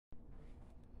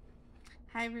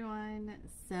Hi everyone.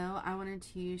 So I wanted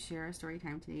to share a story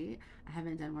time today. I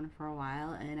haven't done one for a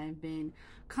while and I've been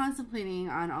contemplating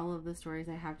on all of the stories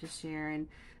I have to share, and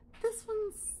this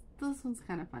one's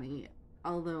kind of funny,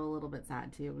 although a little bit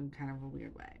sad too in kind of a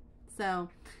weird way. So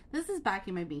this is back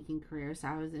in my banking career. So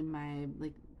I was in my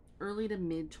early to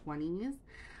mid 20s.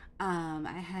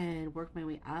 I had worked my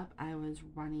way up. I was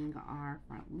running our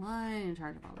front line, in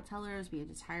charge of all the tellers. We had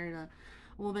just hired a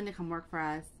woman to come work for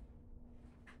us.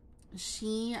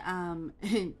 She at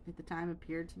the time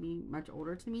appeared to be much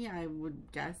older to me, I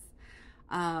would guess.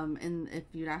 And if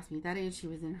you'd asked me at that age, she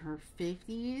was in her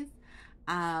 50s.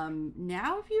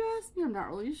 Now if you ask me, I'm not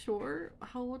really sure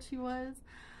how old she was.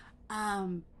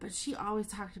 But she always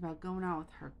talked about going out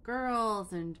with her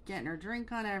girls and getting her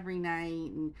drink on every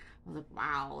night. And I was like,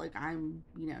 wow, like I'm,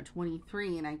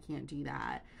 23 and I can't do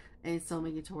that and still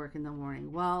make it to work in the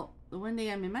morning. Well, one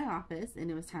day I'm in my office and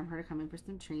it was time for her to come in for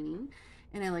some training.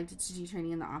 And I liked to do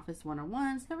training in the office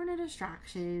one-on-one, so there were no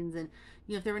distractions. And,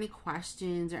 if there were any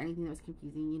questions or anything that was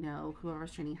confusing,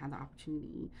 whoever's training had the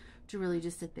opportunity to really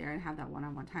just sit there and have that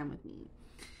one-on-one time with me.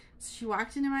 So she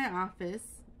walked into my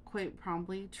office quite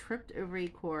promptly, tripped over a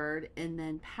cord, and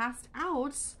then passed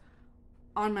out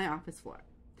on my office floor.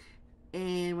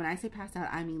 And when I say passed out,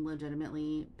 I mean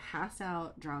legitimately passed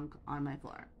out drunk on my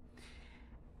floor.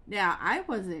 Now, I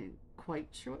wasn't quite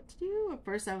sure what to do. At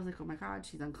first I was like, oh my god,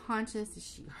 she's unconscious, is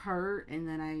she hurt? And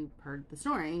then I heard the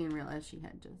snoring and realized she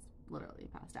had just literally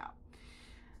passed out.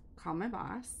 Called my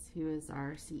boss, who is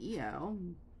our CEO,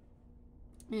 and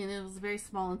it was a very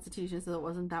small institution, so it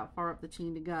wasn't that far up the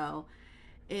chain to go.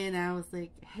 And I was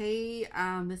like, hey,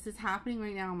 this is happening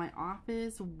right now in my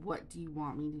office, what do you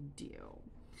want me to do?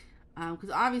 Because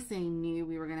obviously I knew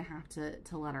we were going to have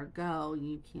to let her go.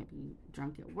 You can't be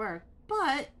drunk at work.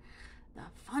 But the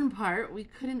fun part, we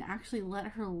couldn't actually let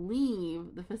her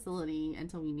leave the facility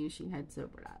until we knew she had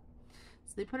sobered up.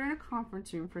 So they put her in a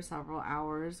conference room for several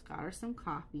hours, got her some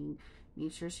coffee,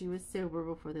 made sure she was sober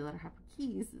before they let her have her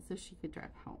keys so she could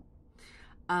drive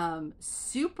home.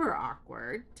 Super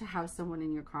awkward to have someone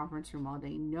in your conference room all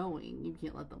day knowing you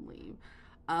can't let them leave.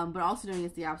 But also knowing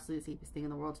it's the absolute safest thing in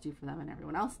the world to do for them and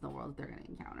everyone else in the world that they're going to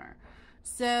encounter.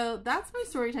 So that's my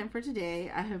story time for today.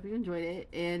 I hope you enjoyed it,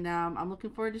 and I'm looking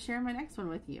forward to sharing my next one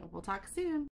with you. We'll talk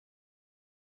soon.